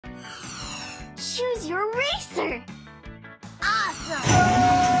Choose your racer! Awesome!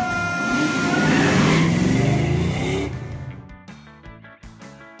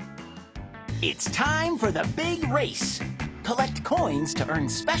 It's time for the big race. Collect coins to earn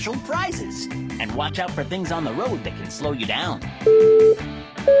special prizes. And watch out for things on the road that can slow you down.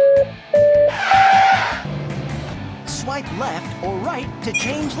 Swipe left or right to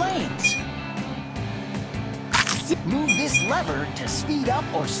change lanes. Move this lever to speed up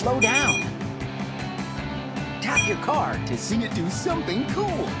or slow down. Tap your car to see it do something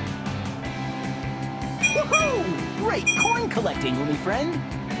cool. Woohoo! Great coin collecting, Umi friend.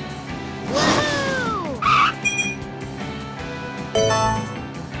 Woohoo!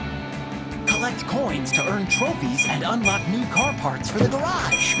 Collect coins to earn trophies and unlock new car parts for the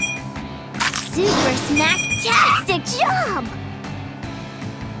garage. Super snack-tastic job!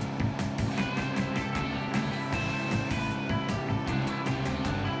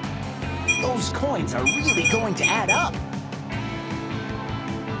 Those coins are really going to add up.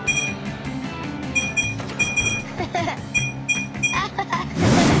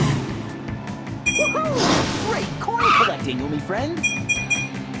 Woohoo! Great coin collecting, Umi friend.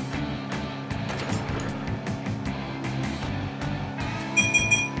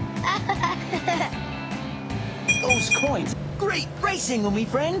 Those coins. Great racing, Umi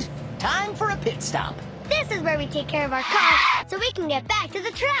friend. Time for a pit stop. This is where we take care of our car so we can get back to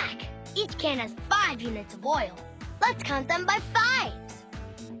the track. Each can has 5 units of oil. Let's count them by 5s.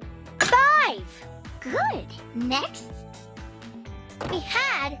 5! Good. Next. We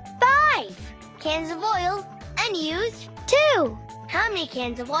had 5 cans of oil and used 2. How many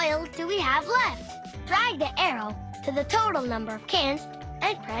cans of oil do we have left? Drag the arrow to the total number of cans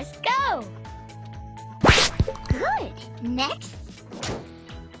and press go. Good. Next.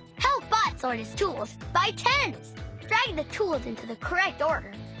 Help Bot sort his tools by 10s. Drag the tools into the correct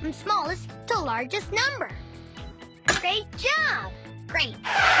order from smallest to largest number. Great job! Great.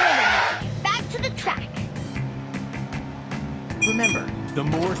 Back to the track. Remember, the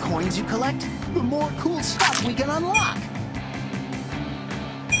more coins you collect, the more cool stuff we can unlock.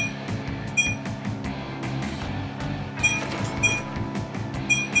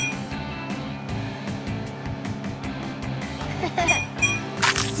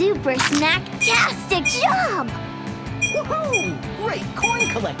 Super snack-tastic job! Woohoo! Great coin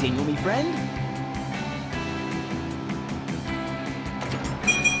collecting, Umi friend.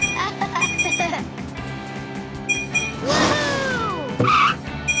 Woohoo!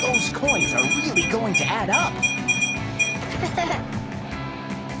 Those coins are really going to add up.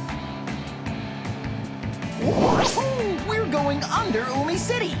 Woohoo! We're going under Umi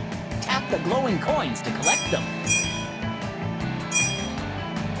City. Tap the glowing coins to collect them.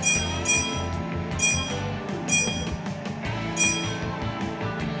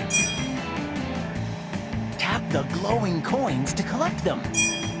 Tap the glowing coins to collect them.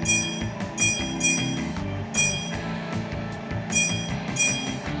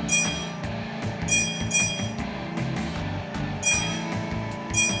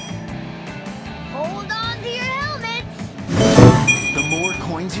 Hold on to your helmets! The more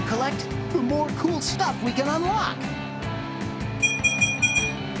coins you collect, the more cool stuff we can unlock.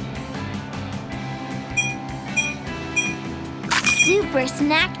 Super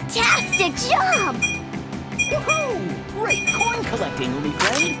snack-tastic job! Woohoo! Great coin collecting, Umi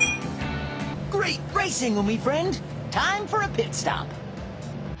friend. Great racing, Umi friend. Time for a pit stop.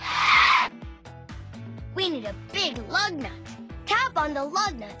 We need a big lug nut. Tap on the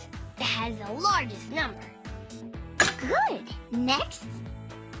lug nut that has the largest number. Good. Next.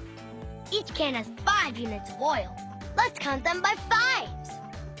 Each can has 5 units of oil. Let's count them by 5s.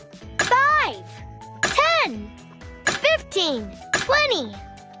 5, 10, 15, 20,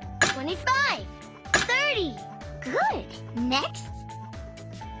 25, 30. Good. Next.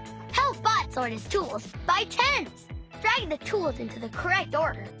 Help Bot sort his tools by 10s. Drag the tools into the correct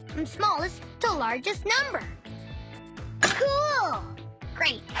order from smallest to largest number. Cool!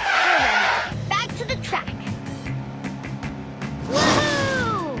 Great. We're ready. Back to the track.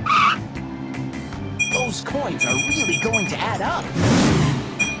 Woohoo! Those coins are really going to add up.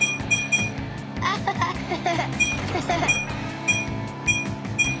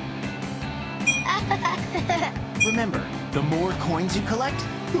 Remember, the more coins you collect,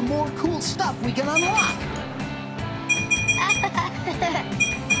 the more cool stuff we can unlock.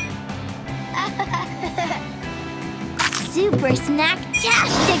 Super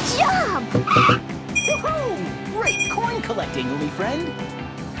snack-tastic job! Woohoo! Great coin collecting, Umi friend.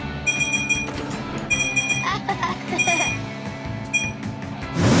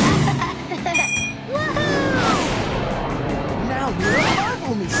 Now we're above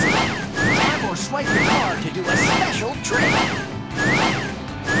Umi City. Tap or Swipe your car to do a special trick.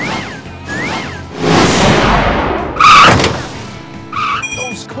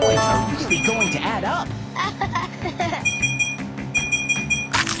 Those coins are really going to add up.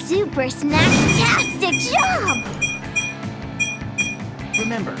 Super snack-tastic job!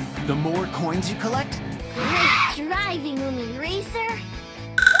 Remember, the more coins you collect, Great driving, Umi Racer!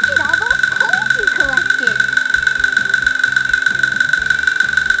 Look at all those coins you collected!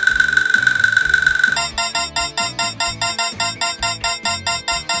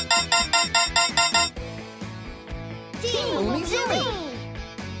 Team Umizoomi!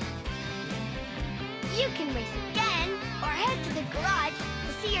 You can race again, or head to the garage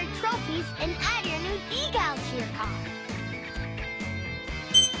to see your trophies and add your new decals to your car.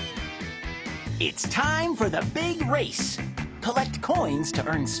 it's time for the big race. Collect coins to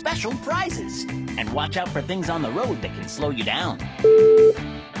earn special prizes. And watch out for things on the road that can slow you down.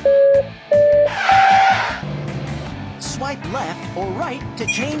 Swipe left or right to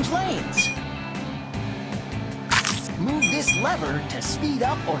change lanes. Move this lever to speed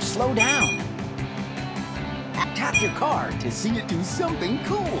up or slow down. Tap your car to see it do something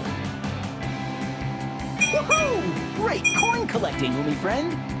cool. Woohoo! Great coin collecting, Umi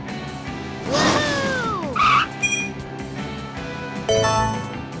friend. Woohoo!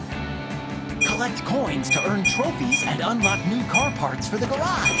 Collect coins to earn trophies and unlock new car parts for the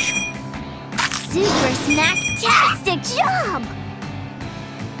garage. Super snack-tastic job!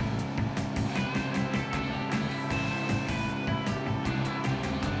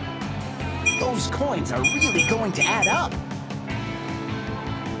 Those coins are really going to add up.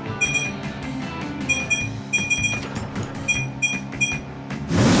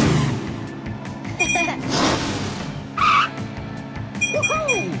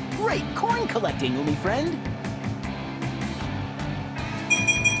 Woohoo! Great coin collecting, Umi friend.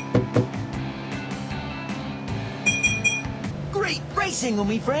 Great racing,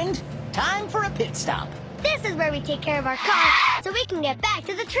 Umi friend. Time for a pit stop. This is where we take care of our car so we can get back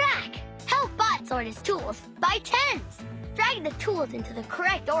to the track. Help Bot sort his tools by tens. Drag the tools into the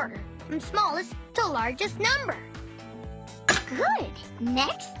correct order from smallest to largest number. Good.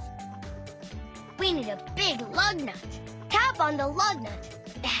 Next, we need a big lug nut. Tap on the lug nut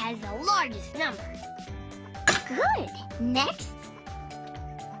that has the largest number. Good. Next,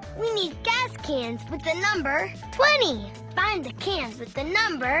 we need gas cans with the number 20. Find the cans with the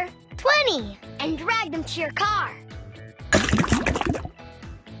number 20 and drag them to your car.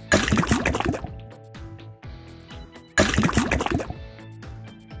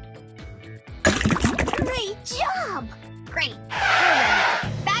 Great job! Great. We're ready to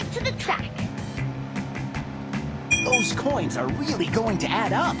get back to the track. Those coins are really going to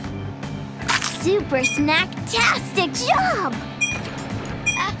add up. Super snack-tastic job!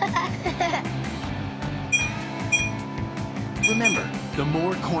 Remember, the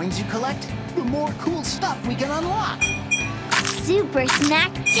more coins you collect, the more cool stuff we can unlock. Super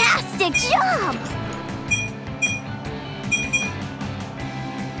snack-tastic job!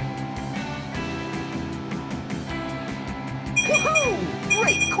 Woohoo!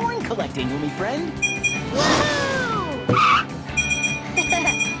 Great coin collecting, Umi friend. Woohoo!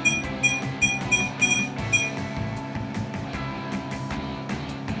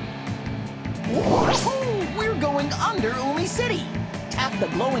 Woohoo! We're going under Umi City. Tap the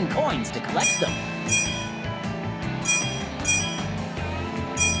glowing coins to collect them.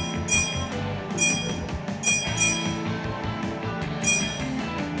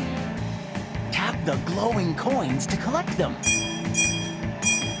 Tap the glowing coins to collect them.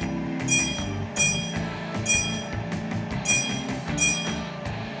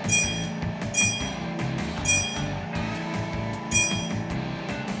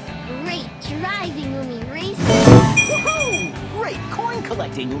 Great driving, Umi Racer! Woohoo! Great coin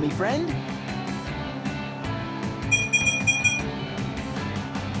collecting, Umi friend.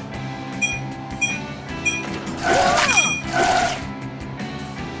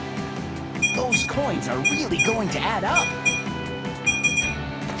 Those coins are really going to add up.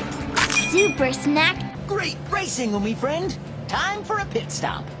 Super snack. Great racing, Umi friend. Time for a pit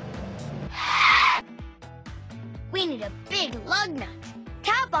stop. We need a big lug nut.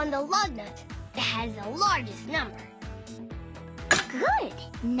 Tap on the lug nut that has the largest number. Good.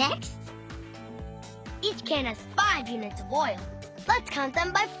 Next, each can has 5 units of oil. Let's count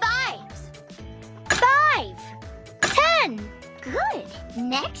them by fives. 5. 10. Good.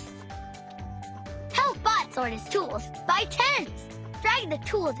 Next, help Bot sort his tools by tens. Drag the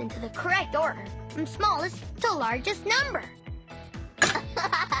tools into the correct order from smallest to largest number.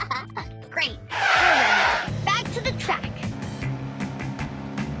 Great. We're ready to get back to the track.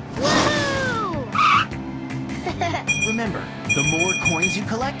 Woohoo! Remember, the more coins you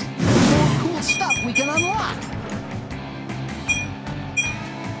collect, the more cool stuff we can unlock.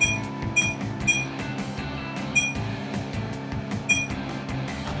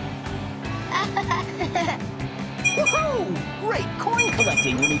 Woohoo! Great coin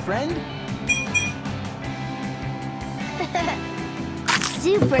collecting, Umi friend.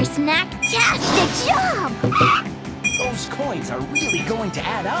 Super snack-tastic job! Those coins are really going to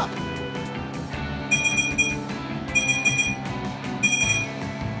add up.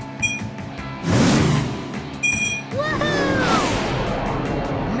 Woohoo!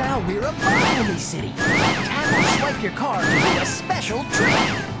 Now we're above Umi City. Tap or swipe your card to get a special trick.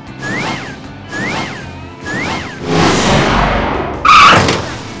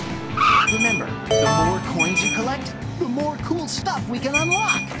 Remember, the more coins you collect, the more cool stuff we can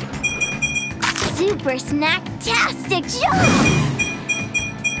unlock. Super snack-tastic job!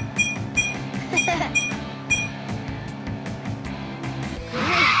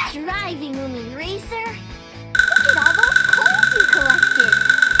 Great driving, Umi Racer!